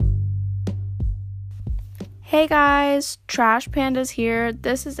Hey guys, Trash Pandas here.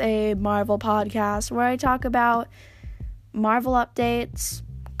 This is a Marvel podcast where I talk about Marvel updates,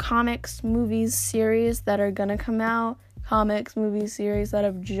 comics, movies, series that are gonna come out, comics, movies, series that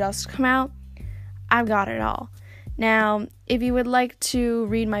have just come out. I've got it all. Now, if you would like to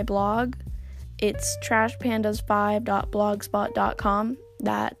read my blog, it's trashpandas5.blogspot.com.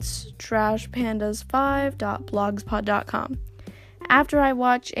 That's trashpandas5.blogspot.com. After I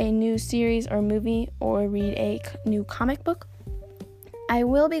watch a new series or movie or read a new comic book, I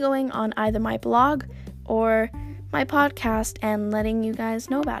will be going on either my blog or my podcast and letting you guys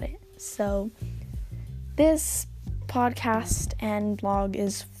know about it. So this podcast and blog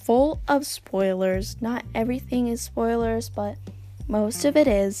is full of spoilers. Not everything is spoilers, but most of it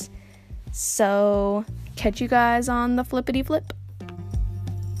is. So catch you guys on the flippity flip.